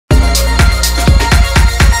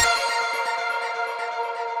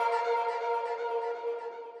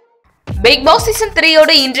Bigg Boss season 3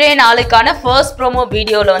 ஓட இன்றைய நாளுக்கான ஃபர்ஸ்ட் ப்ரோமோ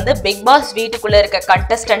வீடியோல வந்து பிக் பாஸ் வீட்டுக்குள்ள இருக்க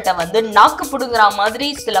கண்டஸ்டன்ட்டை வந்து நாக்கு புடுங்குற மாதிரி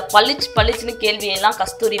சில பளிச்சுன்னு கேள்வி எல்லாம்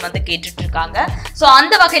கஸ்தூரி வந்து கேட்டுட்டு இருக்காங்க. சோ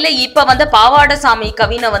அந்த வகையில இப்ப வந்து பாவாடசாமி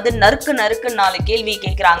கவினை வந்து நறுக்கு 4 கேள்வி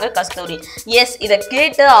கேக்குறாங்க கஸ்தூரி. எஸ், இத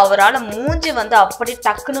கேட்டு அவரால மூஞ்சி வந்து அப்படி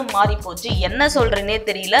டக்குன்னு மாறி போச்சு. என்ன சொல்றேனே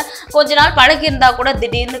தெரியல. கொஞ்ச நாள் பழகி இருந்தா கூட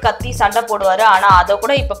திடீர்னு கத்தி சண்டை போடுவாரு. ஆனா அதை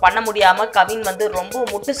கூட இப்ப பண்ண முடியாம கவின் வந்து ரொம்ப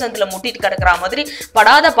முட்டு சந்துல முட்டிட்டு கிடக்குற மாதிரி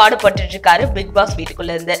படாத பாடுபட்டு இருக்காரு பிக் பாஸ்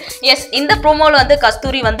வீட்டுக்குள்ள இருந்து. எஸ், இந்த ப்ரோமோல வந்து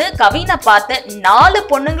கஸ்தூரி வந்து கவினை பார்த்து 4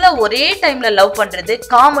 பொண்ணுங்களை ஒரே டைம்ல லவ் பண்றது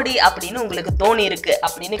காமெடி அப்படின்னு உங்களுக்கு தோணி இருக்கு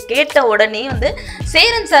அப்படின்னு கேட்ட உடனே வந்து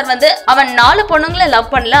சேரன் சார் வந்து அவன் 4 பொண்ணுங்களை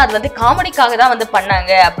லவ் பண்ணல, அது வந்து காமெடிக்காக தான் வந்து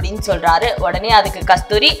பண்ணாங்க அப்படின்னு சொல்றாரு. உடனே அதுக்கு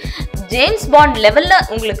கஸ்தூரி ஜேம்ஸ் பாண்ட் லெவல்ல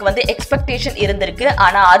உங்களுக்கு வந்து எக்ஸ்பெக்டேஷன் இருந்திருக்கு,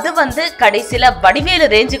 ஆனா அது வந்து கடைசியில வடிவேலு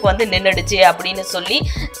ரேஞ்சுக்கு வந்து நின்றுடுச்சு அப்படின்னு சொல்லி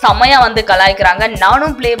செமையா வந்து கலாய்க்கிறாங்க.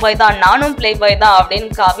 நானும் பிளே பாய் தான் அப்படின்னு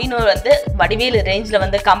கவினும் வந்து வடிவேலு ரேஞ்சில்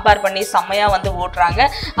வந்து கம்பேர் பண்ணி செம்மையா வந்து ஓட்டுறாங்க.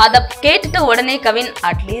 அதை கேட்டுட்டு உடனே கவின்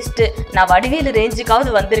அட்லீஸ்ட் நான் வடிவேலு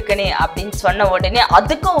ரேஞ்சுக்காவது வந்திருக்கனே அப்படின்னு சொன்ன உடனே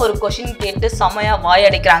அதுக்கும் ஒரு கொஷின் கேட்டு செம்மையா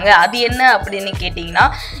வாயடிக்கிறாங்க. அது என்ன அப்படின்னு கேட்டிங்கன்னா,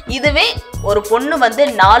 இதுவே ஒரு பொண்ணு வந்து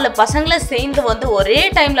 4 பசங்களை சேர்ந்து வந்து ஒரே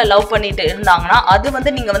டைம்ல லவ் பண்ணிட்டு இருந்தாங்கன்னா அது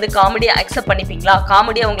வந்து நீங்க வந்து காமெடியா அக்செப்ட் பண்ணிப்பீங்களா,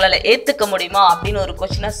 காமெடியா உங்களால ஏத்துக்க முடியுமா அப்படின்னு ஒரு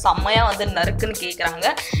கொஸ்டினை செம்மையா வந்து நறுக்குன்னு கேட்குறாங்க.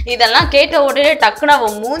 இதெல்லாம் கேட்ட உடனே டக்குன்னு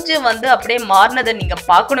அவன் மூஞ்சி வந்து அப்படியே மாறினதை நீங்க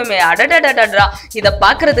பார்க்கணுமே. அடடடடா, இதை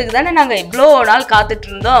பார்க்கறதுக்கு தானே நாங்க இவ்வளோ நாள் காத்துட்டு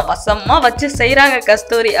இருந்தோம், வசமா வச்சு செய்யறாங்க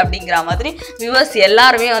கஸ்தூரி அப்படிங்கிற மாதிரி வியூவர்ஸ்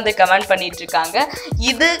எல்லாருமே வந்து கமெண்ட் பண்ணிட்டு இருக்காங்க.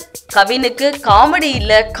 இது கவினுக்கு காமெடி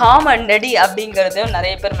இல்ல காமெடி அப்படிங்கிறதையும்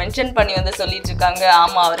நிறைய பேர் மென்ஷன் பண்ணி வந்து சொல்லிட்டு இருக்காங்க.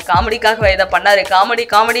 ஆமா, அவர் காமெடிக்காக இதை பண்ணாரு,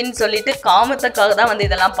 காமெடின்னு சொல்லிட்டு காமத்துக்காக தான் வந்து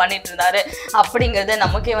இதெல்லாம் பண்ணிட்டு இருந்தாரு அப்படிங்கிறது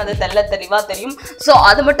நமக்கே வந்து தெளிவா தெரியும். ஸோ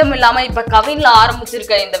அது மட்டும் இல்லாம இப்ப கவின்ல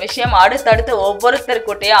ஆரம்பிச்சிருக்க இந்த விஷயம் அடுத்தடுத்து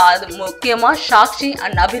ஒவ்வொருத்தருக்கிட்டையே, அது முக்கியமா சாக்ஷி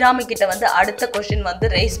அண்ட் அபிராமி கிட்ட வந்து அடுத்த கொஸ்டின் வந்து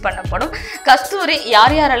ரைஸ் பண்ணப்படும். கஸ்தூரி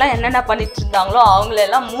யாரெல்லாம் என்னென்ன பண்ணிட்டு இருந்தாங்களோ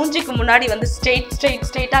அவங்களெல்லாம் மூஞ்சிக்கு முன்னாடி வந்து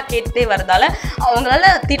ஸ்ட்ரெயிட்டா கேட்டுட்டே வரதால அவங்களால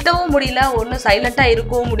திட்டவும் முடியல, ஒன்றும் சைலண்டா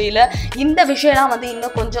இருக்கவும் முடியல. இந்த விஷயம்லாம் வந்து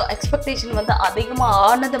இன்னும் கொஞ்சம் எக்ஸ்பெக்டேஷன் வந்து அதிகமாக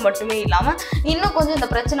ஆனது மட்டுமே இல்லாமல் இன்னும் கொஞ்சம் இந்த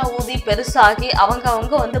பிரச்சனை ஊதி பெருசாகி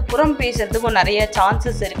அவங்க வந்து புறம் பேசுறதுக்கும் நிறைய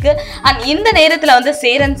சான்சஸ் இருக்கு. அண்ட் இந்த நேரத்தில் வந்து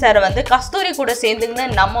சேரன் சார் வந்து கஸ்தூரி கூட சேர்ந்துன்னு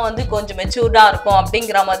நம்ம வந்து கொஞ்சம் மெச்சூர்டா இருக்கும்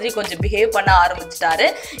அப்படிங்கிற மாதிரி கொஞ்சம் பிஹேவ் பண்ண ஆரம்பிச்சிட்டாரு.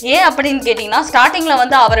 ஏன் அப்படின்னு கேட்டிங்கன்னா, ஸ்டார்டிங்ல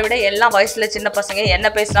வந்து அவரை விட எல்லா வயசுல சின்ன பசங்க என்ன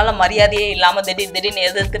பேசினாலும் மரியாதையே இல்லாமல் திடீர்னு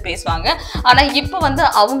எதிர்த்து பேசுவாங்க. ஆனால் இப்போ வந்து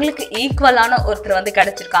அவங்களுக்கு ஈக்குவலான ஒருத்தர் வந்து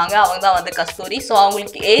கிடைச்சிருக்காங்க, அவங்க தான் வந்து கஸ்தூரி. ஸோ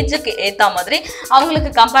அவங்களுக்கு ஏஜுக்கு ஏற்ற மாதிரி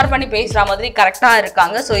அவங்களுக்கு கம்பேர் பண்ணி பேசுகிற மாதிரி கரெக்டாக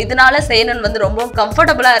இருக்காங்க. ஸோ இதனால சேனன் வந்து ரொம்ப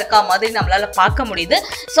கம்ஃபர்டபுளாக இருக்கா மாதிரி நம்மளால பார்க்க முடியுது.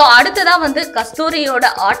 ஸோ அடுத்ததான் வந்து கஸ்தூரியோட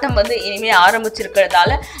ஆட்டம் வந்து இனிமேல்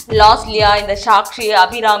ஆரம்பிச்சிருக்கிறதால லாஸ்ட்லியா இந்த சாக்ஷி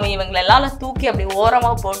அபிராமி இவங்களெல்லாம் தூக்கி அப்படி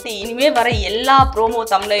ஓரமாக போட்டு இனிமேல் வர எல்லா ப்ரோமோ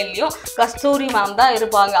தம்ப்லைன்லையும் கஸ்தூரி மேம் தான்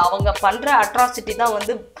இருப்பாங்க. அவங்க பண்ணுற அட்ராசிட்டி தான்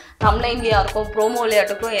வந்து தம்ப்லைன்லையா இருக்கும், ப்ரோமோலையா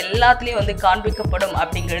இருக்கும், எல்லாத்துலேயும் வந்து காண்பிக்கப்படும்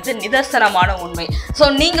அப்படிங்கிறது நிதர்சனமான உண்மை. ஸோ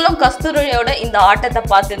நீங்களும் கஸ்தூரியோட இந்த ஆட்டத்தை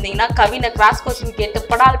பார்த்துருந்தீங்கன்னா கவினை கிராஸ் கொஸ்டின் கேட்டு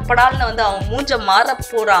படால்னு வந்து அவங்க மூஞ்ச மாற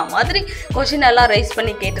போகிற மாதிரி கொஸ்டின் எல்லாம் ரைஸ்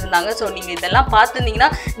பண்ணி கேட்டிருந்தாங்க. ஸோ நீங்கள் இதெல்லாம் பார்த்துருந்தீங்கன்னா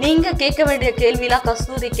நீங்கள் கேட்க வேண்டிய கேள்வியெல்லாம்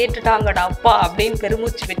கஸ்தூரி கேட்டுட்டாங்கடா அப்பா அப்படின்னு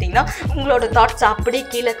பெருமூச்சு விட்டீங்கன்னா உங்களோட தாட்ஸ் அப்படியே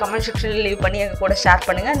கீழே கமெண்ட் செக்ஷனில் லீவ் பண்ணி எங்கள் கூட ஷேர்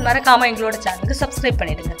பண்ணுங்கள். மறக்காமல் எங்களோட சேனலுக்கு சப்ஸ்கிரைப்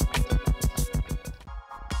பண்ணிடுங்க.